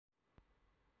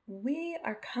We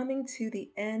are coming to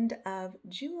the end of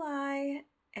July,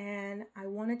 and I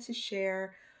wanted to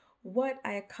share what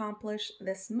I accomplished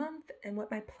this month and what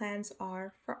my plans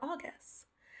are for August.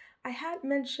 I had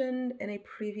mentioned in a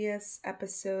previous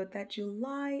episode that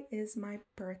July is my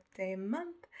birthday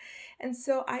month, and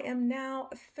so I am now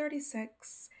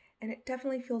 36, and it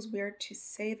definitely feels weird to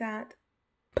say that,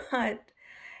 but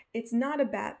it's not a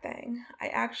bad thing. I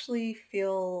actually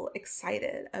feel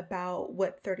excited about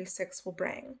what 36 will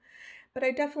bring, but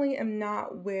I definitely am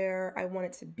not where I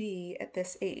wanted to be at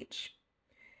this age.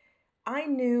 I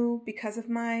knew because of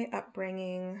my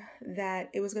upbringing that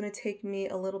it was going to take me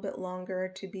a little bit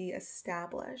longer to be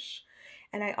established.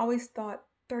 And I always thought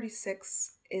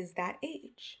 36 is that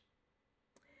age.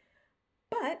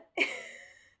 But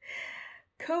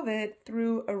COVID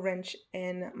threw a wrench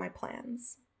in my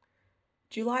plans.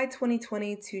 July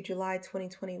 2020 to July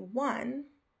 2021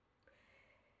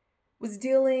 was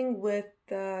dealing with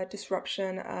the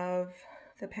disruption of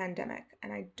the pandemic.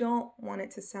 And I don't want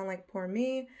it to sound like poor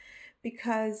me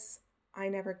because I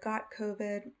never got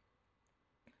COVID.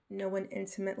 No one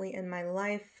intimately in my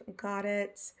life got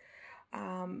it.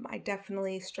 I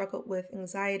definitely struggled with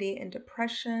anxiety and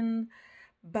depression,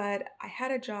 but I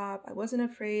had a job. I wasn't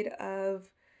afraid of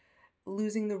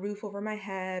losing the roof over my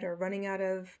head or running out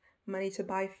of money to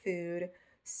buy food.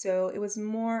 So it was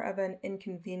more of an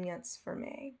inconvenience for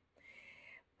me.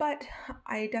 But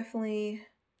I definitely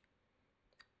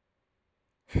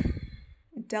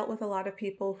dealt with a lot of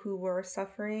people who were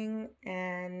suffering,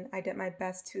 and I did my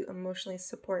best to emotionally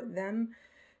support them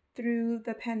through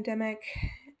the pandemic.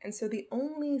 And so the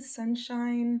only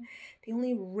sunshine, the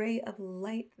only ray of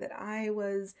light that I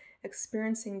was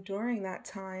experiencing during that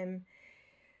time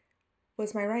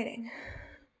was my writing.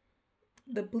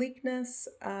 The bleakness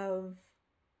of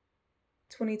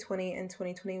 2020 and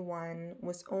 2021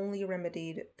 was only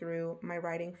remedied through my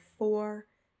writing for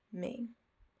me.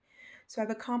 So I've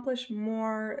accomplished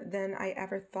more than I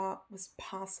ever thought was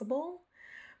possible,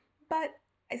 but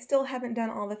I still haven't done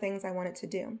all the things I wanted to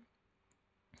do.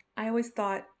 I always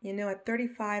thought, at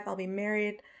 35, I'll be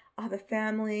married, I'll have a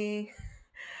family,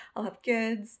 I'll have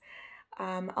kids,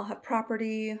 I'll have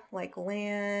property like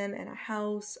land and a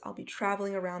house, I'll be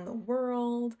traveling around the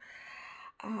world,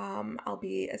 I'll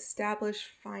be established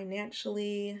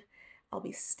financially, I'll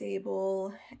be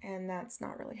stable, and that's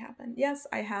not really happened. Yes,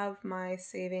 I have my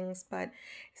savings, but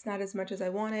it's not as much as I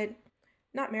wanted.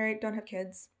 Not married, don't have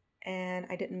kids, and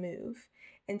I didn't move.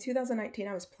 In 2019,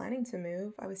 I was planning to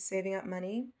move. I was saving up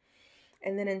money.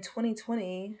 And then in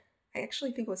 2020, I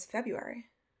actually think it was February.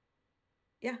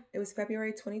 Yeah, it was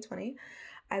February 2020.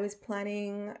 I was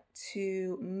planning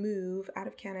to move out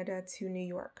of Canada to New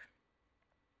York.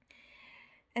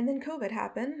 And then COVID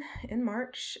happened in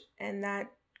March, and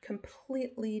that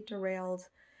completely derailed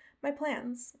my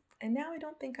plans. And now I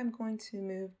don't think I'm going to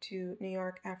move to New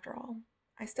York after all.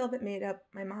 I still haven't made up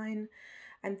my mind.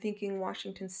 I'm thinking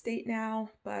Washington State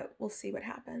now, but we'll see what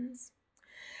happens.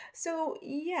 So,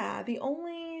 yeah, the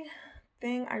only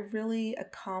thing I really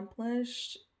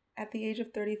accomplished at the age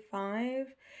of 35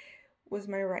 was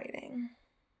my writing.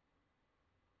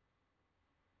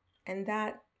 And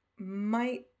that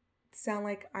might sound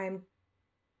like I'm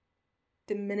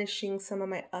diminishing some of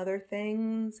my other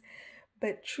things,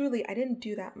 but truly, I didn't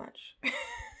do that much.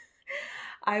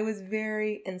 I was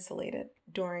very insulated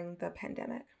during the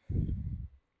pandemic.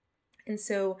 And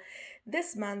so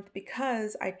this month,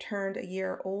 because I turned a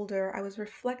year older, I was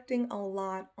reflecting a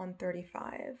lot on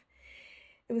 35.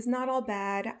 It was not all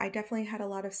bad. I definitely had a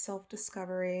lot of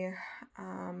self-discovery.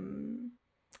 Um,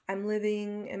 I'm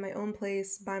living in my own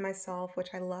place by myself,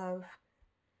 which I love.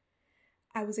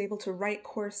 I was able to write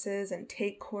courses and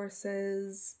take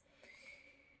courses.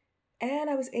 And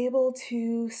I was able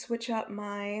to switch up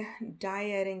my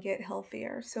diet and get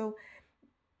healthier. So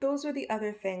those are the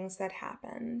other things that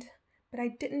happened. But I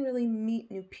didn't really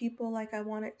meet new people like I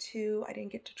wanted to. I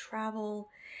didn't get to travel.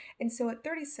 And so at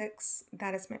 36,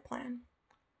 that is my plan.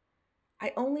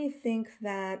 I only think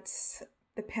that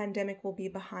the pandemic will be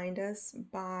behind us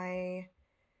by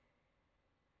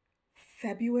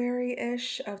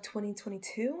February-ish of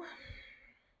 2022.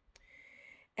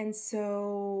 And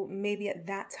so maybe at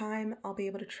that time, I'll be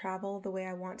able to travel the way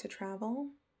I want to travel.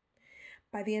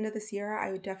 By the end of this year,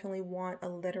 I would definitely want a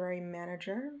literary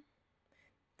manager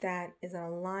that is in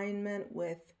alignment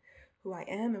with who I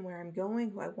am and where I'm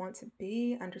going, who I want to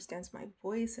be, understands my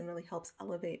voice, and really helps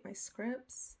elevate my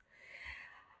scripts.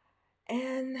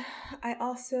 And I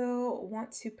also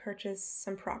want to purchase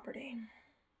some property.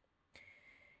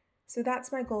 So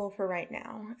that's my goal for right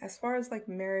now. As far as like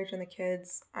marriage and the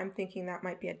kids, I'm thinking that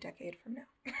might be a decade from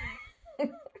now.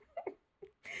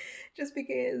 just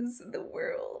because the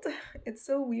world, it's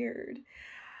so weird.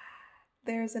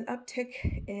 There's an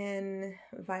uptick in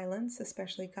violence,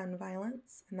 especially gun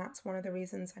violence, and that's one of the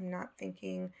reasons I'm not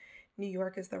thinking New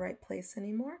York is the right place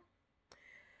anymore.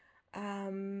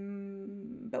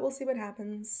 But we'll see what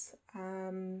happens.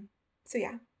 So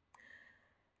yeah,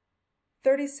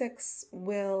 36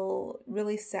 will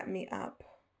really set me up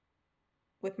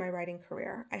with my writing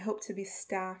career. I hope to be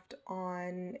staffed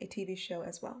on a TV show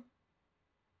as well.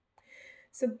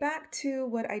 So back to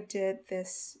what I did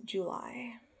this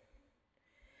July.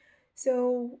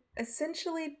 So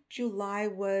essentially, July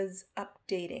was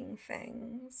updating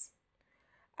things.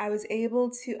 I was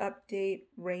able to update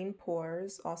Rain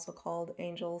Pours, also called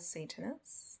Angel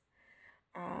Satanists.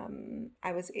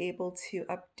 I was able to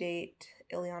update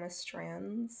Ileana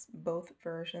Strands, both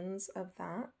versions of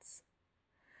that.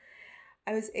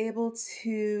 I was able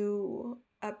to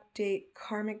update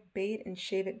Karmic Bait and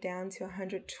shave it down to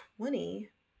 120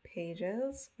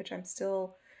 pages, which I'm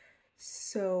still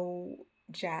so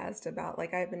jazzed about.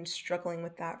 Like, I've been struggling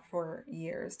with that for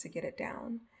years to get it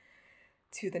down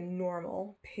to the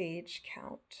normal page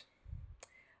count.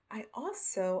 I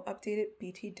also updated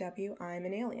BTW I'm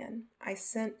an Alien. I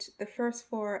sent the first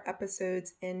 4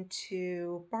 episodes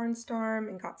into Barnstorm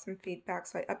and got some feedback,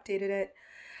 so I updated it.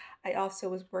 I also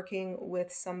was working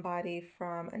with somebody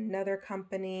from another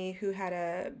company who had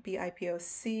a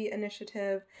BIPOC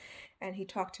initiative, and he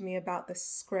talked to me about the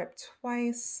script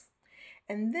twice.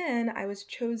 And then I was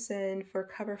chosen for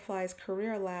Coverfly's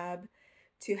Career Lab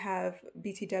to have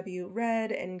BTW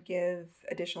read and give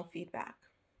additional feedback.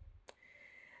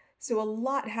 So a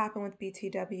lot happened with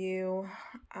BTW.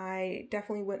 I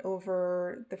definitely went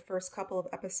over the first couple of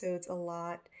episodes a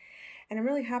lot, and I'm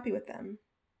really happy with them.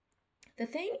 The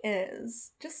thing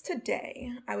is, just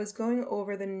today, I was going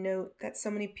over the note that so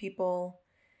many people,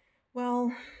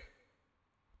 well,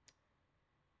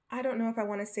 I don't know if I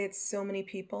want to say it's so many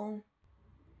people.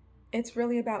 It's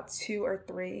really about 2 or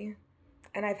 3,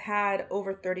 and I've had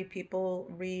over 30 people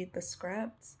read the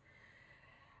script.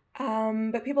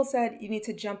 But people said you need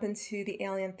to jump into the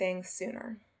alien thing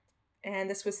sooner. And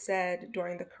this was said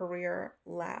during the career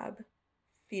lab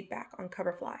feedback on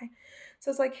Coverfly. So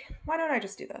it's like, why don't I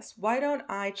just do this? Why don't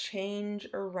I change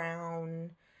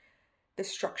around the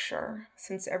structure?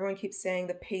 Since everyone keeps saying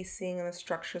the pacing and the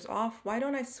structure's off, why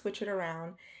don't I switch it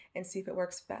around and see if it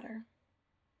works better?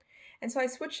 And so I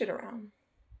switched it around.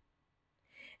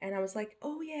 And I was like,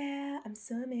 oh yeah, I'm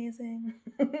so amazing.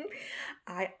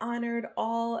 I honored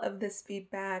all of this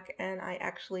feedback and I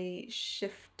actually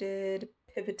shifted,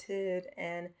 pivoted,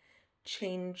 and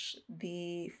changed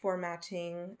the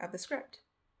formatting of the script.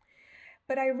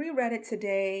 But I reread it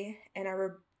today and I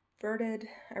reverted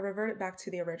back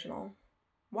to the original.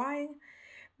 Why?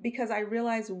 Because I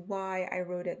realized why I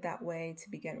wrote it that way to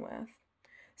begin with.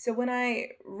 So when I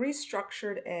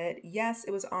restructured it, yes,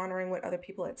 it was honoring what other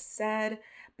people had said,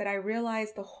 but I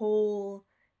realized the whole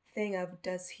thing of,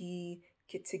 does he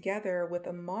get together with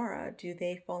Amara? Do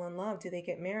they fall in love? Do they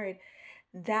get married?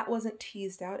 That wasn't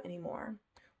teased out anymore.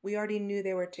 We already knew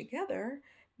they were together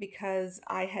because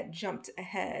I had jumped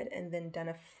ahead and then done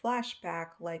a flashback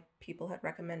like people had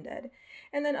recommended.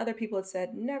 And then other people had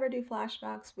said, never do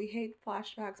flashbacks. We hate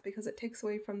flashbacks because it takes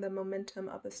away from the momentum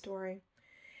of the story.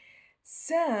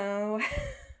 So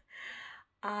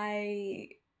I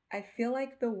I feel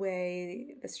like the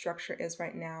way the structure is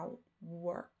right now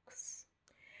works.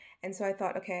 And so I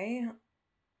thought, okay,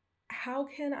 how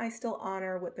can I still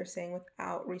honor what they're saying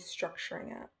without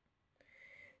restructuring it?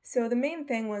 So the main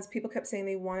thing was people kept saying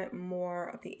they wanted more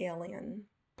of the alien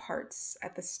parts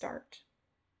at the start.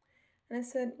 And I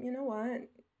said, you know what?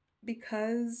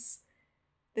 Because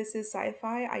this is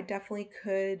sci-fi, I definitely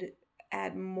could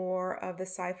add more of the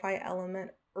sci-fi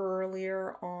element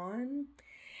earlier on.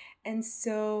 And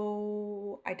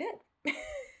so I did.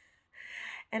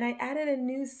 And I added a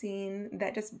new scene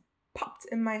that just popped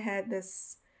in my head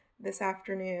this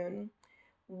afternoon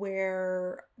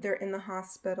where they're in the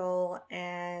hospital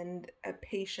and a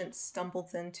patient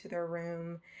stumbles into their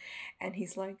room and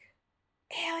he's like,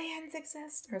 aliens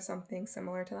exist, or something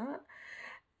similar to that.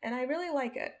 And I really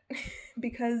like it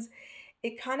because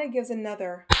it kind of gives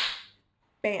another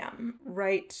bam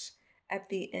right at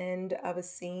the end of a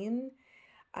scene,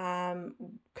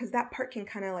 because that part can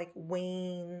kind of like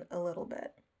wane a little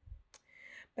bit.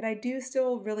 But I do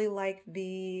still really like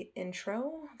the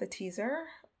intro, the teaser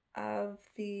of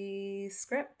the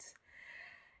script.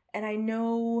 And I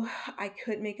know I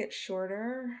could make it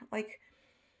shorter. Like,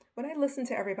 when I listened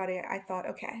to everybody, I thought,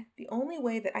 okay, the only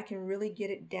way that I can really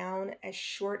get it down as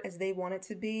short as they want it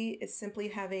to be is simply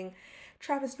having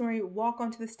Travis Norrie walk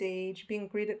onto the stage, being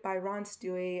greeted by Ron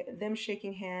Stewie, them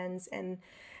shaking hands, and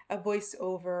a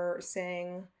voiceover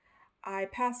saying, "I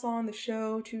pass on the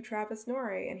show to Travis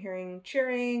Norrie," and hearing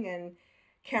cheering and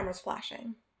cameras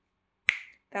flashing.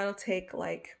 That'll take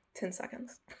like 10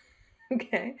 seconds.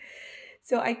 Okay.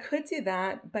 So I could do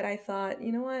that, but I thought,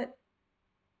 you know what?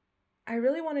 I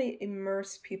really want to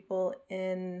immerse people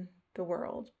in the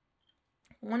world.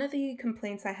 One of the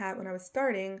complaints I had when I was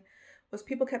starting was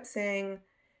people kept saying,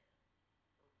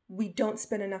 we don't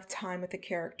spend enough time with the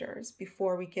characters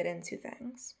before we get into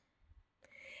things.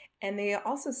 And they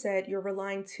also said you're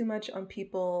relying too much on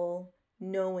people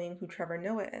knowing who Trevor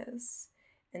Noah is.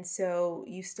 And so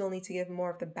you still need to give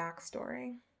more of the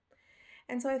backstory.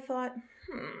 And so I thought,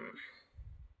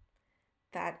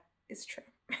 that is true.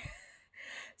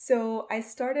 So I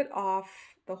started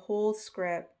off the whole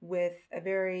script with a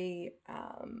very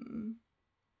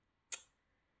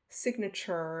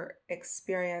signature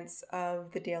experience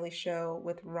of The Daily Show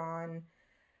with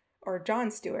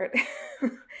Jon Stewart.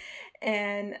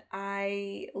 And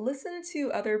I listened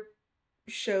to other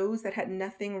shows that had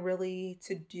nothing really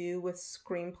to do with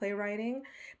screenplay writing,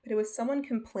 but it was someone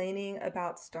complaining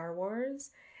about Star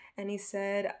Wars. And he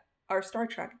said, or Star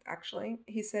Trek actually,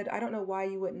 he said, I don't know why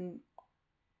you wouldn't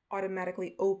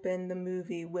automatically open the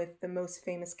movie with the most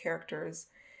famous characters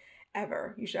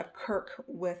ever. You should have Kirk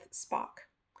with Spock.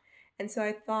 And so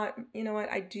I thought, you know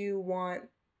what, I do want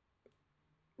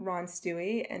Ron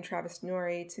Stewie and Travis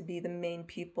Norrie to be the main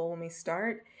people when we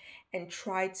start, and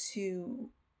try to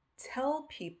tell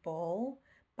people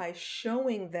by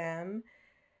showing them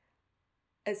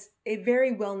as a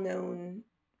very well-known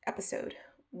episode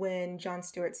when Jon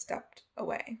Stewart stepped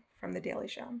away from The Daily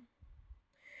Show.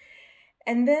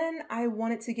 And then I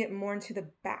wanted to get more into the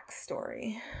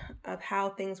backstory of how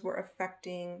things were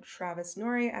affecting Travis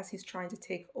Norrie as he's trying to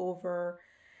take over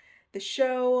the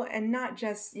show, and not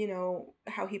just,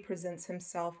 how he presents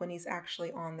himself when he's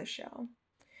actually on the show.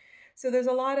 So there's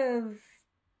a lot of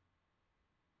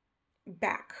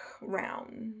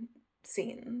background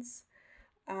scenes,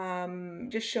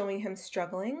 just showing him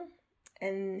struggling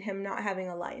and him not having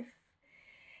a life.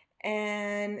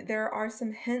 And there are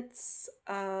some hints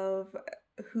of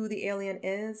who the alien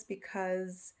is,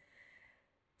 because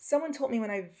someone told me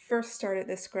when I first started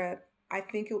this script, I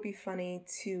think it would be funny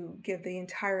to give the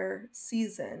entire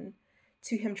season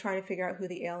to him trying to figure out who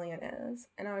the alien is.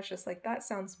 And I was just like, that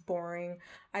sounds boring.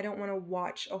 I don't want to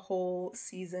watch a whole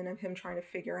season of him trying to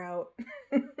figure out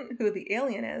who the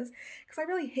alien is. Because I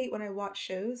really hate when I watch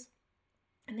shows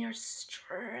and they're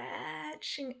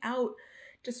stretching out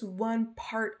just one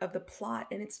part of the plot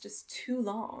and it's just too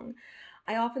long.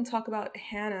 I often talk about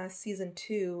Hannah season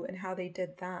 2 and how they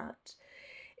did that.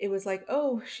 It was like,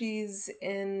 oh, she's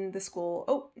in the school.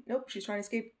 Oh, nope, she's trying to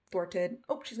escape. Thwarted.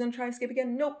 Oh, she's going to try to escape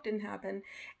again. Nope, didn't happen.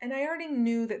 And I already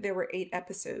knew that there were 8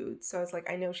 episodes. So I was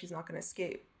like, I know she's not going to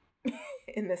escape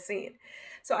in this scene.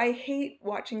 So I hate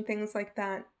watching things like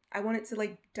that. I wanted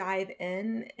to dive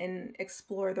in and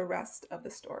explore the rest of the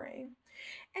story.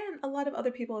 And a lot of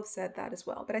other people have said that as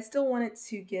well, but I still wanted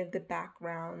to give the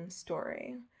background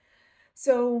story.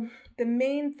 So the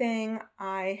main thing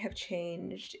I have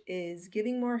changed is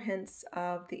giving more hints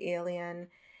of the alien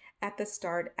at the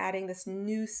start, adding this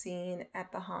new scene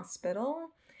at the hospital,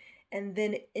 and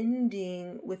then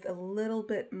ending with a little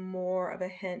bit more of a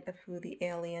hint of who the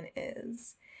alien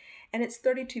is. And it's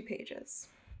 32 pages.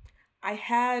 I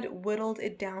had whittled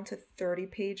it down to 30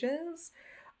 pages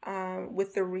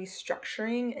with the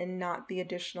restructuring and not the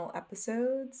additional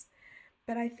episodes,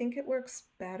 but I think it works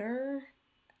better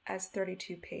as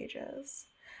 32 pages.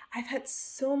 I've had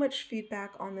so much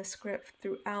feedback on the script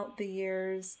throughout the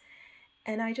years,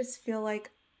 and I just feel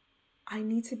like I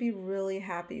need to be really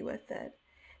happy with it.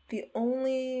 The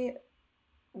only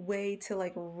way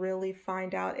to really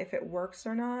find out if it works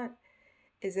or not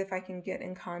is if I can get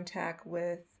in contact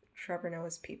with Trevor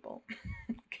Noah's people,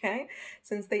 okay?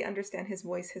 Since they understand his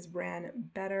voice, his brand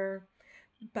better.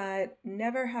 But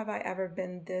never have I ever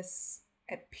been this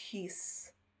at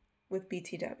peace with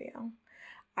BTW.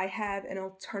 I have an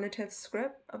alternative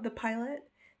script of the pilot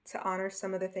to honor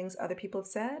some of the things other people have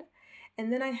said.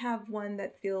 And then I have one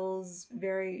that feels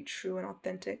very true and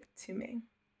authentic to me.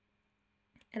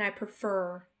 And I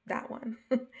prefer that one.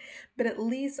 But at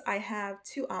least I have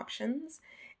 2 options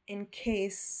in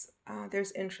case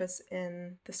there's interest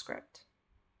in the script.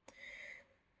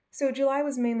 So July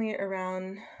was mainly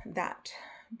around that.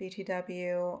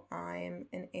 BTW, I'm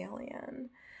an alien.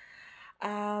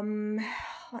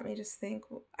 Let me just think.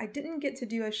 I didn't get to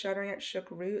do a Shuddering at Shook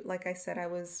route like I said I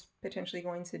was potentially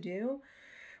going to do.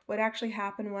 What actually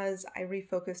happened was I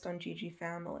refocused on Gigi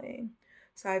Family.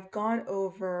 So I've gone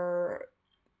over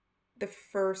the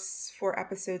first 4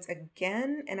 episodes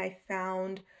again, and I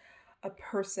found a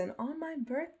person on my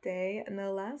birthday,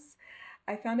 no less.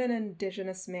 I found an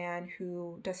Indigenous man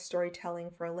who does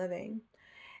storytelling for a living,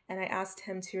 and I asked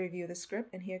him to review the script,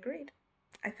 and he agreed.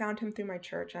 I found him through my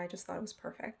church, and I just thought it was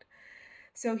perfect.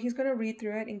 So he's going to read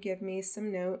through it and give me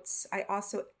some notes. I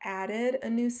also added a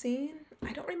new scene.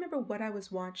 I don't remember what I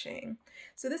was watching.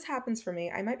 So this happens for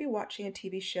me. I might be watching a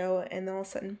TV show, and then all of a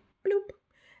sudden, bloop,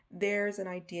 there's an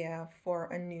idea for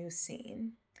a new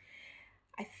scene.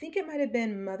 I think it might have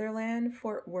been Motherland,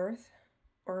 Fort Worth,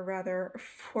 or rather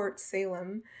Fort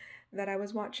Salem, that I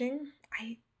was watching.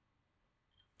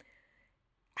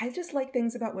 I just like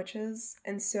things about witches,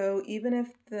 and so even if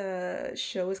the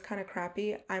show is kind of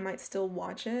crappy, I might still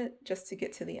watch it just to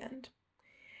get to the end.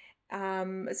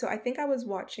 So I think I was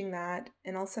watching that,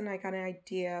 and all of a sudden I got an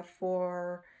idea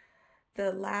for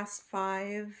the last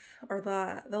five, or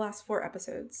the last 4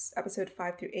 episodes, episode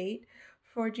 5 through 8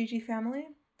 for Gigi Family.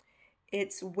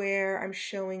 It's where I'm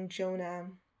showing Jonah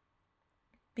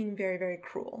being very, very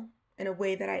cruel in a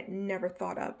way that I'd never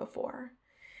thought of before.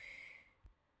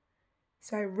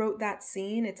 So I wrote that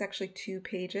scene. It's actually 2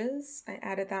 pages. I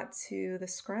added that to the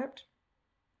script.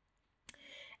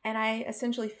 And I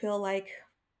essentially feel like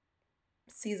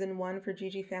season 1 for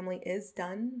Gigi Family is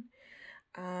done.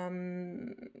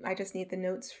 I just need the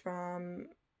notes from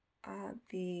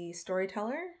the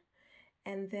storyteller,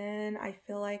 and then I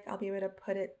feel like I'll be able to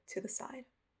put it to the side.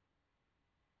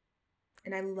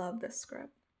 And I love this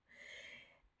script.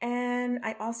 And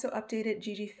I also updated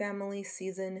Gigi Family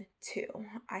season 2.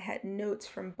 I had notes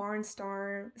from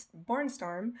Barnstorm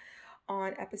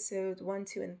on episodes 1,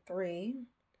 2, and 3,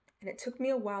 and it took me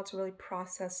a while to really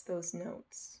process those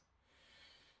notes.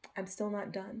 I'm still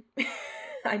not done.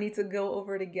 I need to go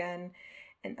over it again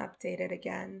and update it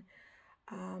again.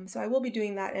 So I will be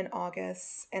doing that in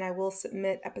August, and I will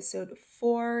submit episode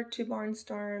 4 to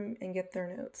Barnstorm and get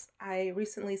their notes. I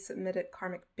recently submitted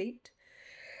Karmic Bait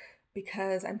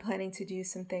because I'm planning to do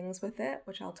some things with it,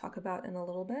 which I'll talk about in a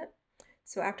little bit.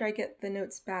 So after I get the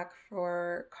notes back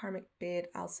for Karmic Bait,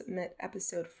 I'll submit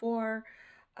episode 4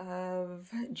 of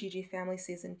Gigi Family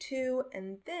season 2,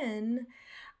 and then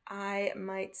I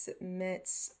might submit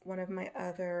one of my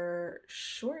other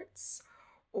shorts,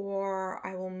 or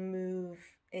I will move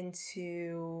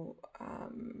into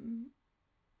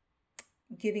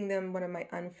giving them one of my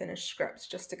unfinished scripts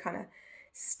just to kind of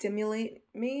stimulate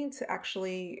me to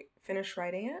actually finish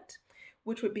writing it,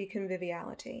 which would be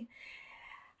Conviviality.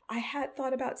 I had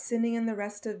thought about sending in the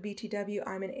rest of BTW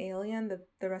I'm an Alien,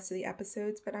 the rest of the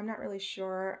episodes, but I'm not really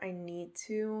sure I need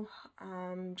to,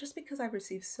 just because I've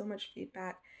received so much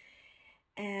feedback,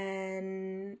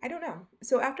 and I don't know.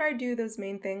 So after I do those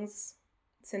main things,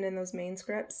 send in those main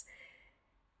scripts,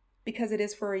 because it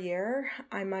is for a year,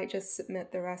 I might just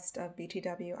submit the rest of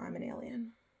BTW I'm an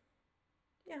Alien.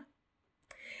 Yeah.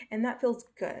 And that feels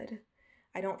good.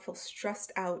 I don't feel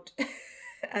stressed out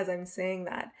as I'm saying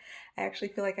that. I actually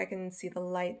feel like I can see the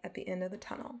light at the end of the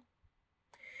tunnel.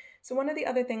 So one of the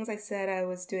other things I said I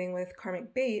was doing with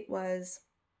Karmic Bait was,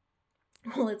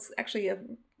 well, it's actually a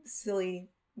silly,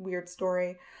 weird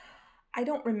story. I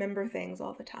don't remember things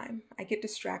all the time. I get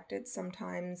distracted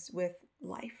sometimes with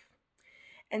life.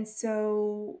 And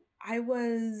so I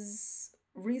was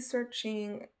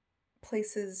researching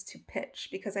places to pitch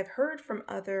because I've heard from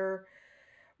other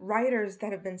writers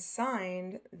that have been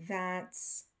signed that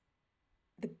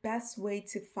the best way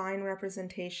to find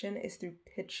representation is through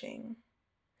pitching.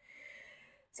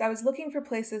 So I was looking for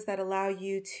places that allow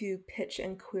you to pitch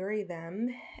and query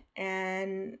them,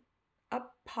 and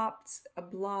up popped a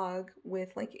blog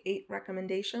with like 8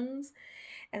 recommendations,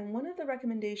 and one of the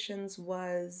recommendations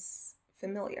was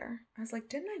Familiar. I was like,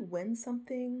 didn't I win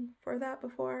something for that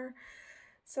before?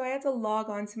 So I had to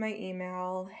log on to my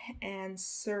email and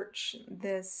search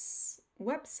this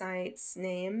website's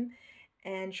name,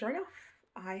 and sure enough,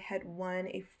 I had won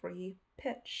a free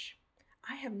pitch.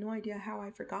 I have no idea how I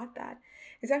forgot that.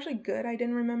 It's actually good I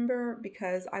didn't remember,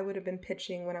 because I would have been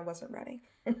pitching when I wasn't ready.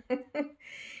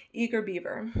 Eager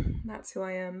Beaver, that's who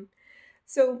I am.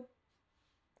 So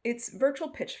it's Virtual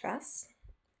Pitch Fest,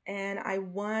 and I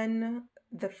won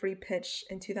the free pitch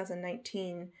in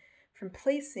 2019 from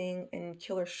placing in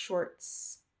Killer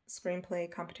Shorts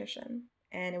screenplay competition,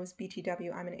 and it was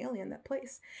BTW I'm an Alien that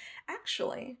placed.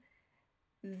 Actually,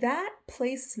 that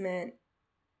placement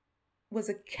was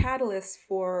a catalyst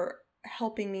for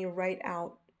helping me write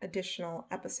out additional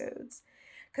episodes,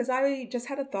 because I just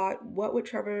had a thought, what would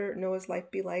Trevor Noah's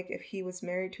life be like if he was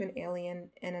married to an alien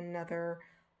in another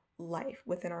life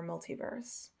within our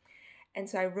multiverse? And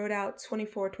so I wrote out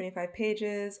 24, 25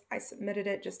 pages. I submitted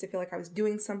it just to feel like I was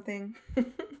doing something.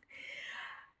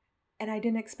 And I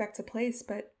didn't expect to place,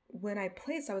 but when I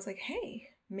placed, I was like, hey,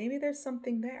 maybe there's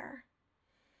something there.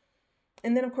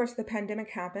 And then, of course, the pandemic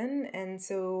happened. And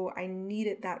so I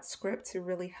needed that script to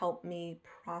really help me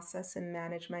process and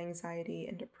manage my anxiety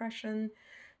and depression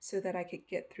so that I could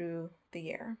get through the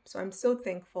year. So I'm so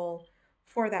thankful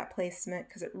for that placement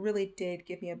because it really did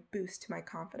give me a boost to my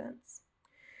confidence.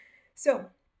 So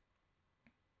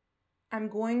I'm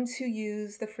going to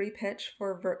use the free pitch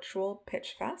for Virtual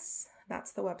Pitch Fest.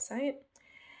 That's the website.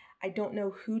 I don't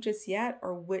know who just yet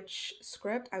or which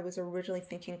script. I was originally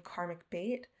thinking Karmic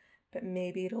Bait, but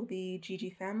maybe it'll be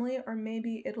Gigi Family or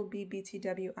maybe it'll be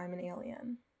BTW I'm an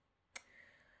Alien.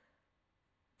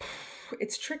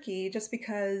 It's tricky just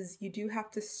because you do have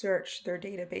to search their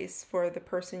database for the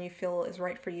person you feel is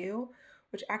right for you,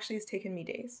 which actually has taken me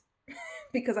days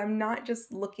because I'm not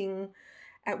just looking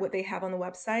at what they have on the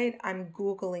website, I'm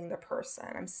Googling the person.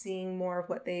 I'm seeing more of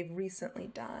what they've recently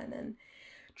done and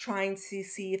trying to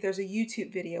see if there's a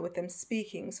YouTube video with them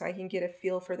speaking so I can get a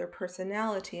feel for their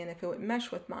personality and if it would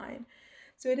mesh with mine.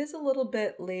 So it is a little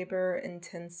bit labor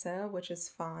intensive, which is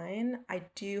fine. I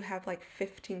do have like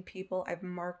 15 people I've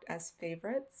marked as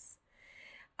favorites.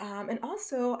 And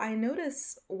also, I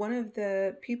noticed one of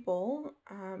the people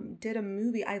did a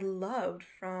movie I loved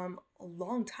from a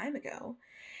long time ago,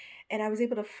 and I was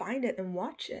able to find it and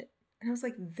watch it. And I was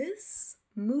like, this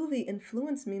movie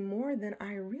influenced me more than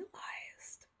I realized.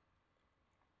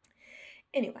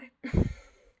 Anyway,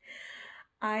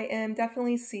 I am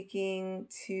definitely seeking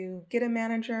to get a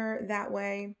manager that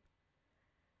way.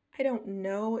 I don't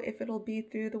know if it'll be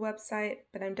through the website,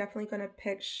 but I'm definitely going to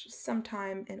pitch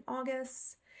sometime in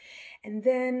August. And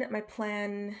then my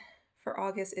plan for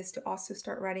August is to also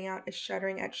start writing out a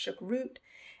Shuddering at Shook Root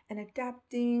and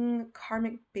adapting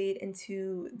Karmic Bait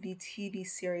into the TV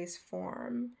series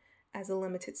form as a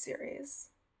limited series.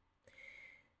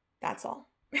 That's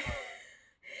all.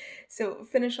 So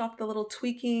finish off the little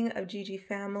tweaking of Gigi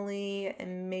Family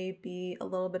and maybe a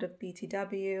little bit of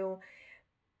BTW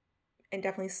and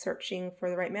definitely searching for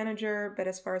the right manager. But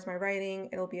as far as my writing,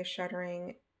 it'll be a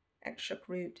Shuddering at Shook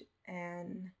Root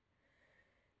and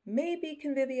maybe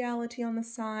Conviviality on the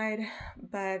side,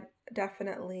 but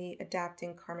definitely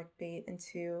adapting Karmic Bait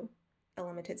into a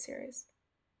limited series.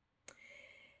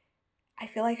 I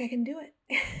feel like I can do it.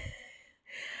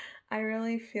 I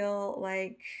really feel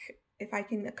like if I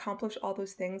can accomplish all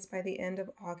those things by the end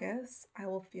of August, I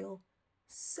will feel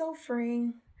so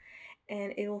free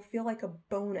and it will feel like a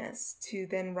bonus to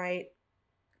then write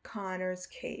Connor's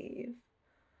Cave,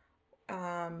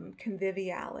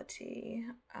 Conviviality,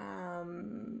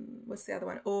 what's the other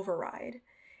one? Override.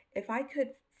 If I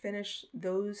could finish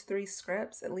those 3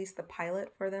 scripts, at least the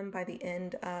pilot for them by the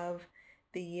end of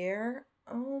the year,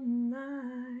 oh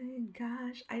my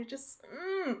gosh, I'd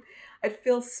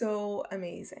feel so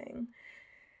amazing.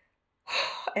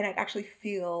 And I'd actually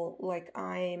feel like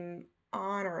I'm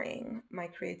honoring my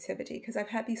creativity because I've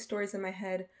had these stories in my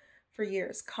head for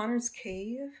years. Connor's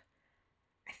Cave,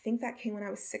 I think that came when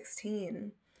I was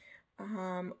 16.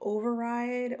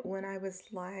 Override when I was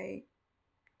like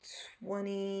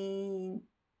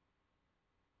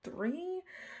 23.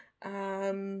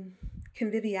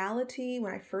 Conviviality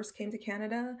when I first came to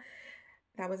Canada,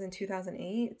 that was in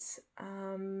 2008.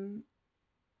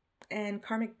 And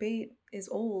Karmic Bait is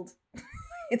old.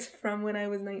 It's from when I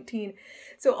was 19.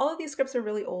 So all of these scripts are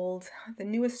really old. The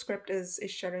newest script is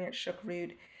Shuddering at Shook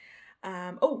Root.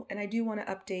 Oh, and I do want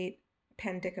to update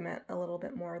Pandicament a little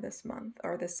bit more this month,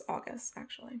 or this August,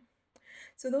 actually.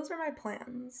 So those are my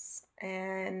plans.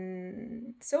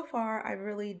 And so far, I've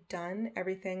really done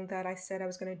everything that I said I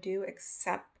was going to do,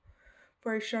 except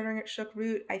for Shuddering at Shook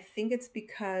Root. I think it's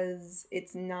because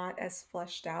it's not as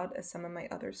fleshed out as some of my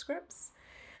other scripts.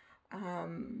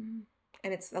 And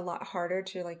it's a lot harder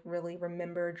to like really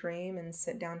remember a dream and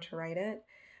sit down to write it.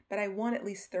 But I want at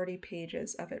least 30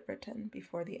 pages of it written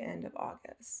before the end of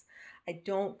August. I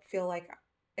don't feel like,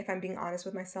 if I'm being honest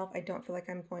with myself, I don't feel like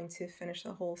I'm going to finish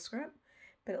the whole script,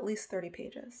 but at least 30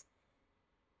 pages.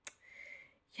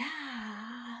 Yeah.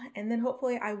 And then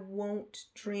hopefully I won't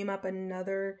dream up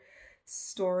another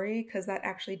story because that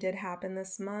actually did happen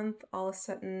this month. All of a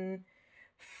sudden,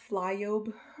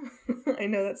 Flyobe. I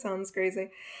know that sounds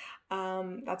crazy.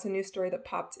 That's a new story that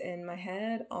popped in my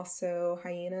head. Also,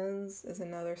 Hyenas is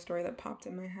another story that popped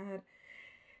in my head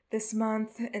this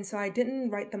month. And so I didn't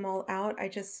write them all out. I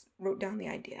just wrote down the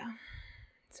idea.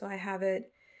 So I have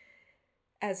it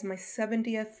as my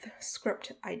 70th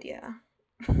script idea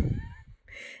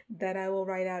that I will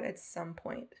write out at some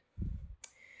point.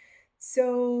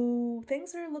 So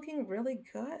things are looking really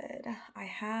good. I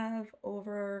have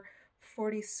over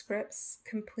 40 scripts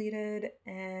completed,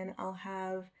 and I'll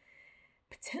have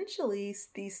potentially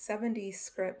these 70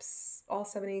 scripts, all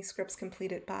 70 scripts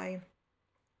completed by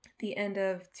the end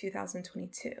of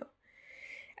 2022.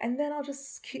 And then I'll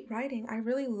just keep writing. I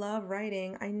really love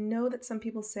writing. I know that some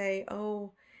people say,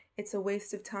 oh, it's a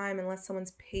waste of time unless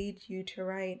someone's paid you to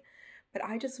write. But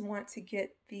I just want to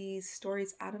get these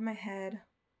stories out of my head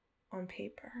on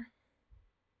paper.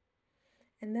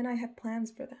 And then I have plans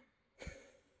for them.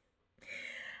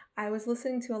 I was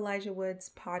listening to Elijah Wood's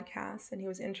podcast, and he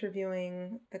was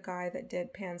interviewing the guy that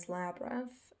did Pan's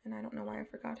Labyrinth. And I don't know why I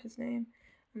forgot his name.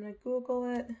 I'm going to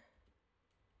Google it.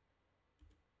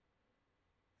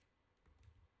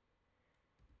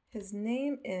 His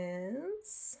name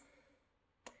is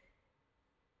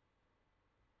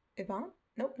Yvonne?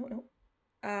 Nope.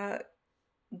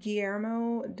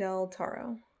 Guillermo del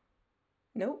Toro.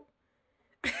 Nope.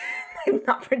 I'm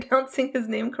not pronouncing his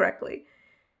name correctly.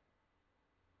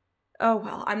 Oh,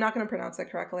 well, I'm not going to pronounce it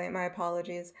correctly. My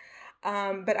apologies.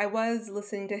 But I was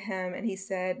listening to him, and he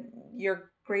said,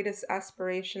 your greatest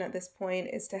aspiration at this point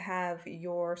is to have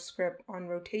your script on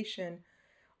rotation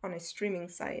on a streaming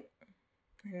site.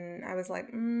 And I was like,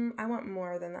 I want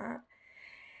more than that.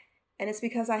 And it's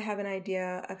because I have an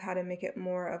idea of how to make it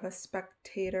more of a a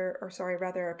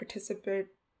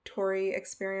participatory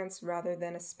experience rather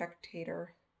than a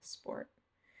spectator sport.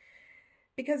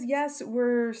 Because yes,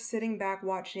 we're sitting back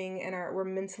watching and we're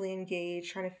mentally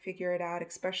engaged, trying to figure it out,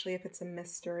 especially if it's a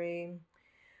mystery.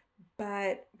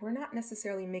 But we're not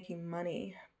necessarily making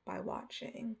money by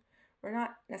watching. We're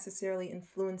not necessarily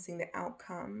influencing the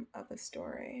outcome of the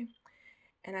story.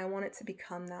 And I want it to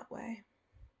become that way.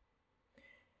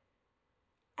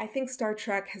 I think Star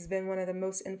Trek has been one of the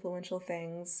most influential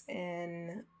things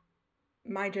in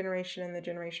my generation and the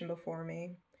generation before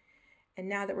me. And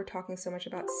now that we're talking so much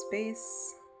about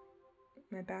space,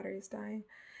 my battery's dying.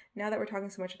 Now that we're talking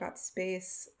so much about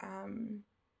space,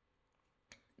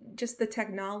 just the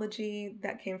technology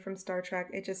that came from Star Trek,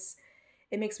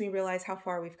 it makes me realize how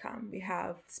far we've come. We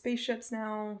have spaceships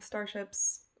now,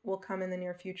 starships will come in the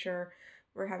near future.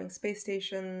 We're having space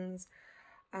stations.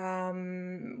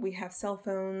 We have cell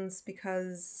phones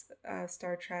because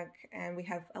Star Trek, and we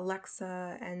have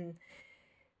Alexa and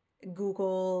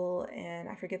Google, and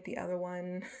I forget the other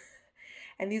one.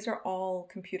 And these are all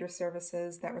computer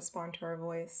services that respond to our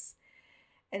voice.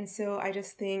 And so I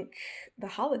just think the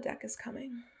holodeck is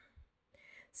coming.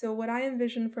 So what I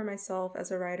envision for myself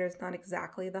as a writer is not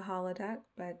exactly the holodeck,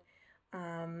 but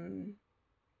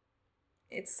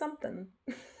it's something.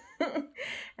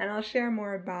 And I'll share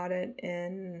more about it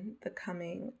in the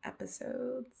coming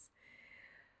episodes.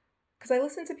 Because I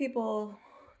listen to people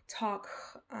talk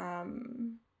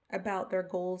about their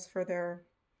goals for their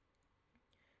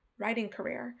writing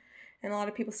career. And a lot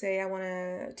of people say, I want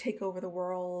to take over the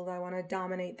world. I want to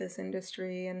dominate this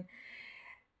industry. And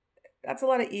that's a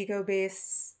lot of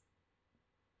ego-based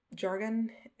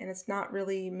jargon. And it's not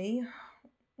really me.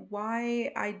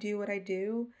 Why I do what I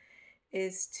do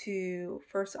is to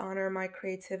first honor my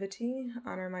creativity,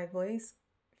 honor my voice,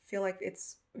 feel like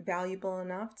it's valuable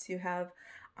enough to have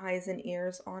eyes and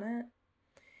ears on it,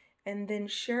 and then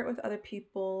share it with other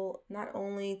people, not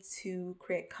only to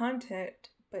create content,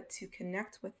 but to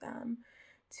connect with them,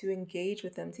 to engage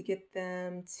with them, to get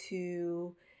them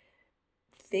to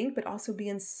think, but also be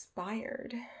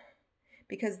inspired.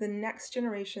 Because the next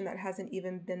generation that hasn't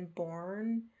even been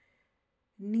born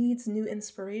needs new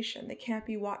inspiration. They can't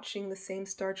be watching the same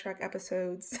Star Trek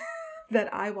episodes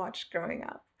that I watched growing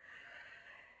up.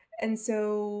 And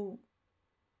so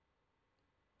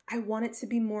I want it to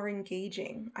be more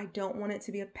engaging. I don't want it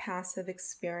to be a passive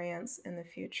experience in the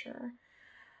future.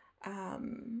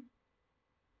 And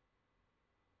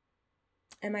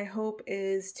my hope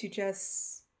is to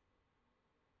just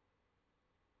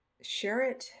share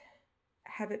it,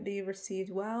 have it be received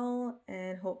well,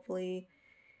 and hopefully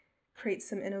create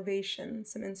some innovation,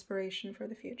 some inspiration for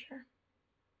the future.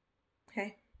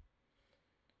 Okay?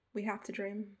 We have to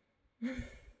dream.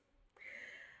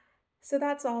 So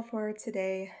that's all for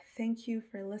today. Thank you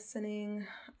for listening.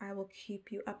 I will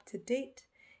keep you up to date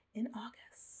in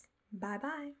August.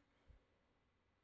 Bye-bye.